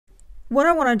What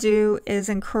I want to do is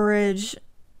encourage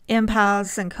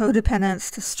empaths and codependents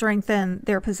to strengthen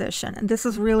their position. And this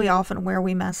is really often where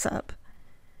we mess up.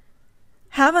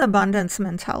 Have an abundance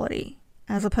mentality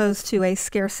as opposed to a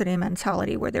scarcity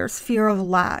mentality where there's fear of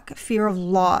lack, fear of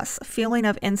loss, a feeling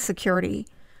of insecurity.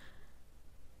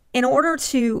 In order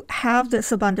to have this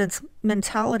abundance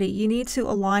mentality, you need to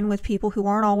align with people who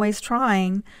aren't always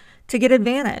trying to get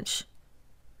advantage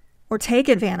or take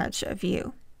advantage of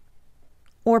you,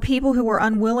 or people who are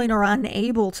unwilling or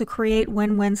unable to create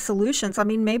win-win solutions. I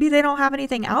mean, maybe they don't have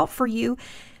anything out for you,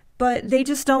 but they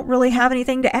just don't really have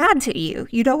anything to add to you.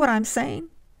 You know what I'm saying?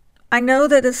 I know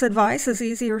that this advice is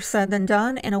easier said than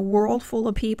done in a world full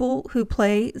of people who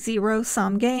play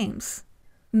zero-sum games.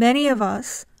 Many of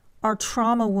us are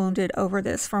trauma wounded over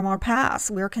this from our past.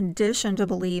 We're conditioned to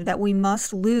believe that we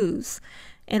must lose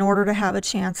in order to have a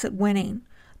chance at winning,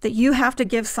 that you have to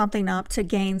give something up to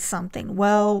gain something.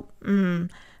 Well,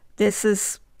 this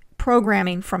is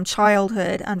programming from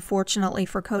childhood, unfortunately,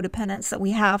 for codependents that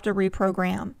we have to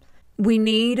reprogram. We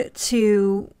need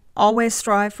to always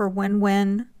strive for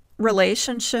win-win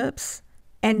relationships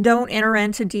and don't enter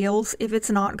into deals if it's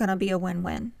not going to be a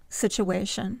win-win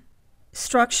situation.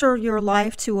 Structure your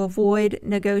life to avoid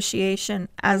negotiation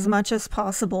as much as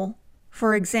possible.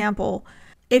 For example,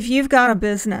 if you've got a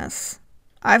business,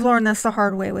 I've learned this the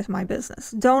hard way with my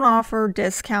business. Don't offer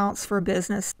discounts for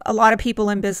business. A lot of people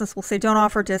in business will say don't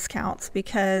offer discounts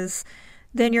because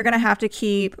then you're going to have to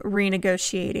keep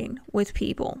renegotiating with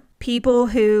people. People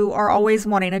who are always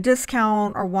wanting a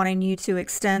discount or wanting you to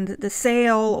extend the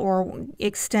sale or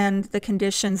extend the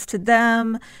conditions to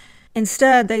them.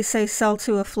 Instead, they say sell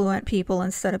to affluent people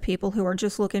instead of people who are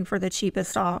just looking for the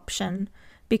cheapest option,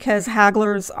 because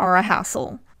hagglers are a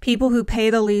hassle. People who pay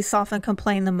the least often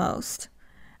complain the most.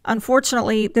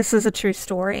 Unfortunately, this is a true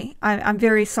story. I'm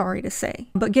very sorry to say.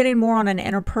 But getting more on an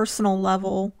interpersonal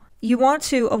level, you want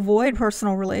to avoid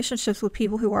personal relationships with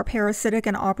people who are parasitic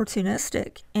and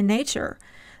opportunistic in nature.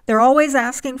 They're always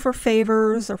asking for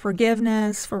favors or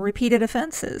forgiveness for repeated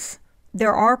offenses.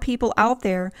 There are people out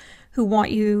there who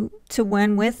want you to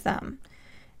win with them.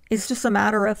 It's just a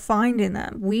matter of finding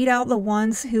them. Weed out the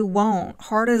ones who won't,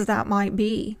 hard as that might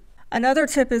be. Another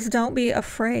tip is don't be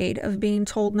afraid of being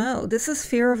told no. This is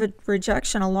fear of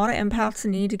rejection a lot of empaths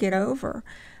need to get over.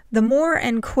 The more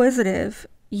inquisitive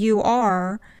you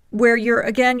are, where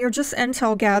you're just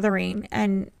intel gathering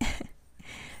and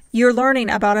you're learning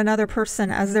about another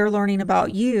person as they're learning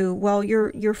about you, well,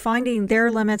 you're finding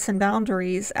their limits and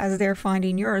boundaries as they're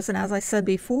finding yours. And as I said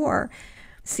before,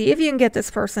 see if you can get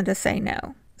this person to say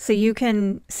no, so you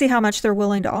can see how much they're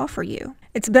willing to offer you.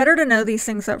 It's better to know these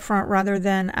things up front rather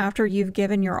than after you've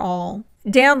given your all.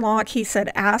 Lach, he said,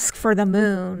 ask for the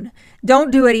moon.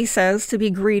 Don't do it, he says, to be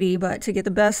greedy, but to get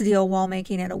the best deal while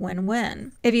making it a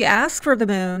win-win. If you ask for the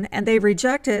moon and they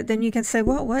reject it, then you can say,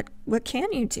 well, what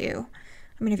can you do?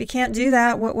 I mean, if you can't do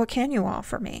that, what can you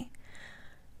offer me?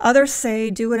 Others say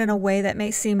do it in a way that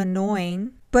may seem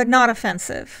annoying, but not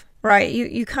offensive, right?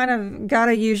 You kind of got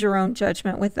to use your own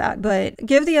judgment with that, but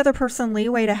give the other person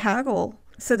leeway to haggle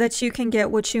so that you can get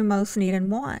what you most need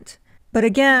and want. But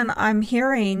again, I'm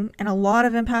hearing, and a lot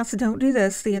of empaths don't do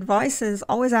this, the advice is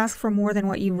always ask for more than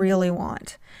what you really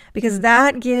want, because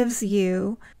that gives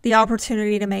you the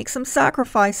opportunity to make some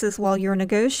sacrifices while you're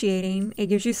negotiating. It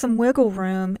gives you some wiggle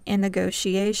room in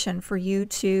negotiation for you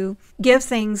to give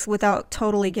things without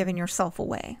totally giving yourself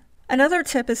away. Another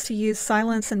tip is to use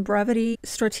silence and brevity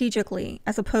strategically,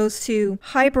 as opposed to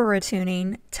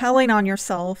hyper-attuning, telling on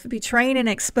yourself, betraying and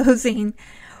exposing,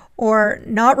 or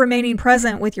not remaining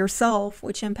present with yourself,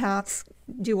 which empaths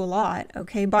do a lot,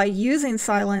 okay? By using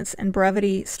silence and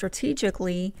brevity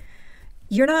strategically,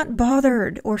 you're not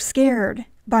bothered or scared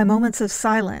by moments of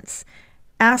silence.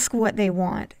 Ask what they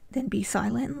want, then be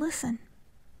silent and listen.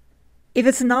 If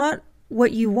it's not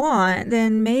what you want,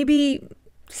 then maybe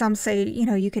some say,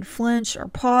 you could flinch or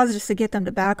pause just to get them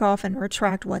to back off and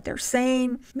retract what they're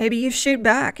saying. Maybe you shoot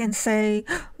back and say,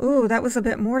 "Ooh, that was a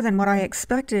bit more than what I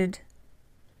expected."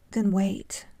 Then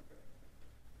wait.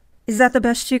 Is that the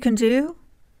best you can do?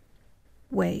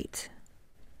 Wait.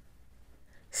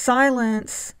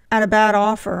 Silence at a bad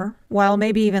offer, while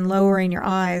maybe even lowering your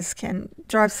eyes, can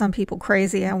drive some people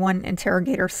crazy, one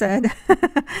interrogator said.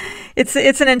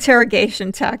 It's an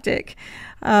interrogation tactic.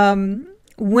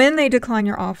 When they decline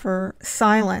your offer,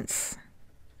 silence.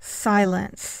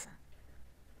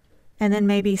 And then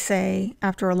maybe say,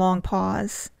 after a long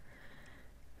pause,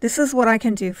 "This is what I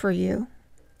can do for you.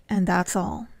 And that's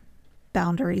all.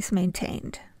 Boundaries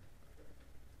maintained."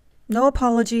 No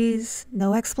apologies,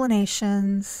 no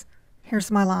explanations. Here's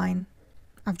my line.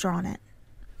 I've drawn it.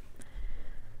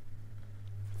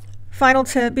 Final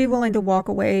tip, be willing to walk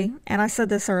away. And I said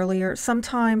this earlier,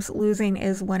 sometimes losing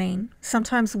is winning.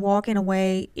 Sometimes walking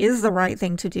away is the right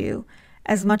thing to do,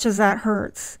 as much as that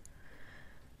hurts.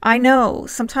 I know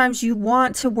sometimes you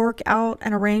want to work out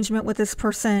an arrangement with this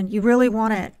person. You really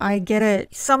want it. I get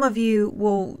it. Some of you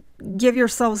will give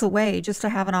yourselves away just to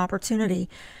have an opportunity.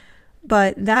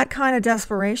 But that kind of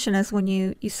desperation is when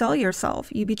you sell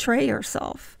yourself. You betray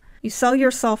yourself. You sell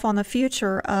yourself on the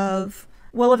future of,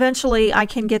 well, eventually I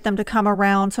can get them to come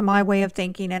around to my way of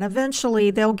thinking, and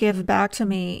eventually they'll give back to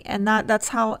me. And that's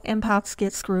how empaths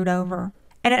get screwed over.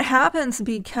 And it happens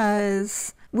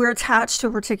because we're attached to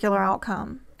a particular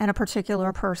outcome and a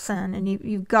particular person, and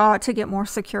you've got to get more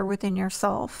secure within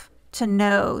yourself to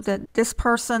know that this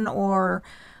person or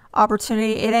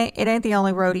opportunity, it ain't the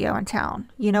only rodeo in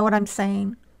town. You know what I'm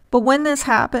saying? But when this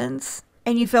happens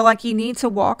and you feel like you need to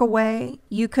walk away,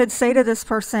 you could say to this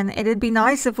person, it'd be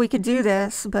nice if we could do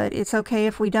this, but it's okay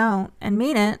if we don't, and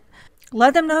mean it.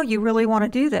 Let them know you really want to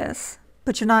do this,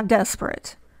 but you're not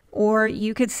desperate. Or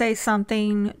you could say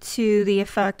something to the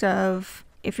effect of,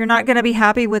 if you're not going to be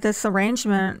happy with this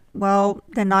arrangement, well,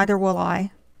 then neither will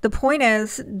I. The point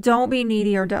is, don't be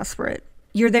needy or desperate.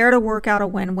 You're there to work out a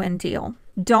win-win deal.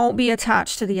 Don't be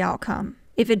attached to the outcome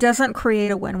if it doesn't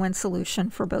create a win-win solution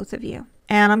for both of you.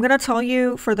 And I'm going to tell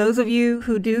you, for those of you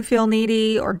who do feel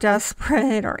needy or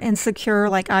desperate or insecure,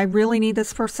 like I really need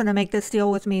this person to make this deal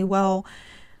with me, well,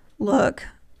 look,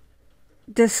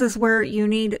 this is where you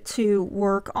need to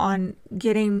work on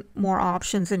getting more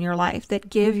options in your life that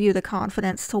give you the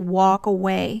confidence to walk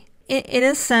away. In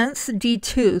a sense,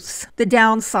 detooths the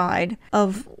downside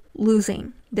of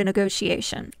losing the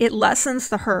negotiation. It lessens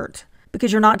the hurt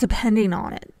because you're not depending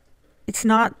on it. It's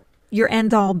not your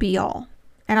end-all be-all.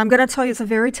 And I'm going to tell you, it's a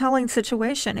very telling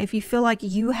situation. If you feel like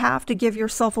you have to give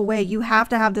yourself away, you have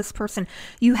to have this person,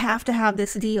 you have to have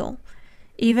this deal,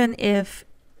 even if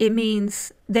it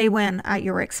means they win at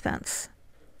your expense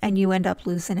and you end up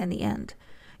losing in the end.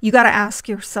 You got to ask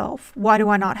yourself, why do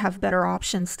I not have better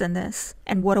options than this?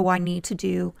 And what do I need to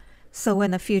do so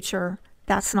in the future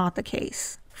that's not the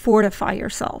case? Fortify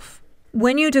yourself.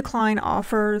 When you decline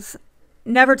offers,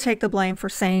 never take the blame for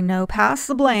saying no. Pass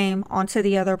the blame onto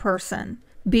the other person.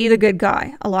 Be the good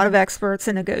guy. A lot of experts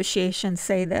in negotiation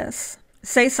say this.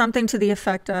 Say something to the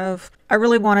effect of, I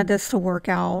really wanted this to work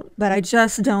out, but I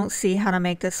just don't see how to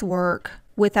make this work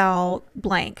without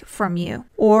blank from you.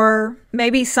 Or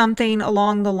maybe something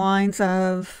along the lines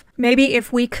of, maybe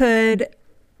if we could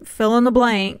fill in the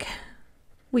blank,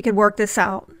 we could work this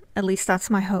out. At least that's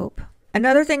my hope.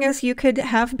 Another thing is you could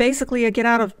have basically a get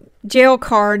out of jail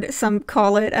card, some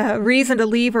call it, a reason to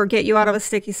leave or get you out of a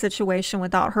sticky situation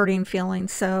without hurting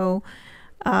feelings. So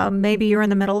maybe you're in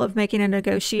the middle of making a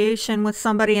negotiation with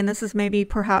somebody, and this is maybe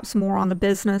perhaps more on the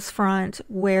business front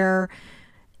where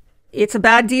it's a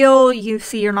bad deal. You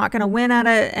see you're not going to win at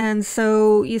it. And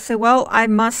so you say, well, I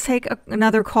must take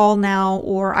another call now,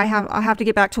 or I have to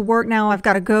get back to work now. I've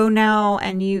got to go now.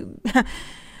 And you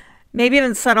maybe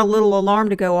even set a little alarm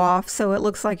to go off so it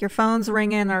looks like your phone's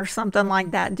ringing or something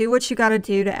like that. Do what you got to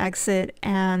do to exit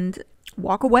and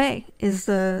walk away is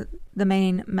the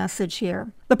main message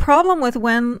here. The problem with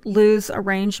win-lose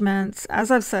arrangements,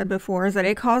 as I've said before, is that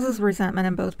it causes resentment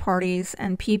in both parties,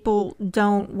 and people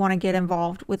don't want to get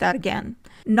involved with that again.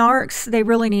 Narcs, they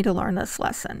really need to learn this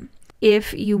lesson.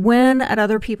 If you win at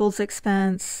other people's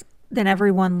expense, then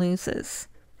everyone loses.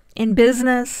 In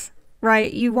business,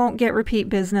 right, you won't get repeat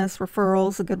business,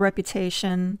 referrals, a good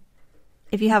reputation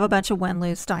if you have a bunch of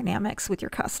win-lose dynamics with your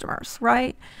customers,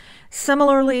 right?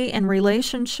 Similarly, in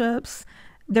relationships,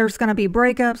 there's going to be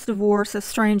breakups, divorce,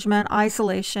 estrangement,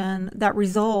 isolation that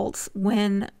results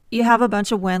when you have a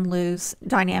bunch of win-lose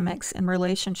dynamics in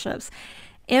relationships.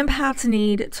 Empaths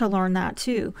need to learn that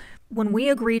too. When we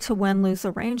agree to win-lose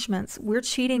arrangements, we're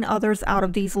cheating others out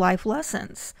of these life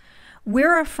lessons.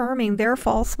 We're affirming their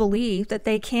false belief that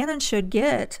they can and should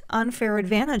get unfair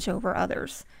advantage over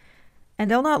others.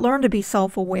 And they'll not learn to be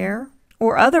self-aware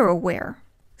or other-aware.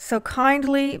 So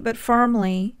kindly but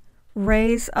firmly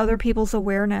raise other people's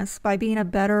awareness by being a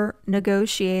better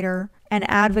negotiator and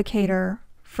advocator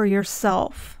for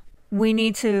yourself. We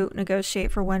need to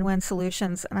negotiate for win-win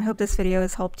solutions, and I hope this video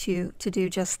has helped you to do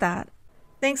just that.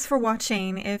 Thanks for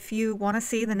watching. If you want to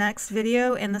see the next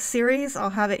video in the series, I'll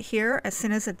have it here as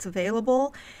soon as it's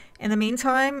available. In the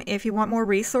meantime, if you want more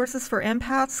resources for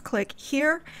empaths, click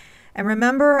here. And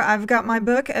remember, I've got my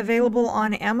book available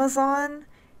on Amazon.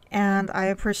 And I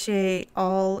appreciate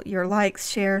all your likes,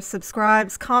 shares,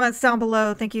 subscribes, comments down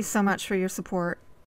below. Thank you so much for your support.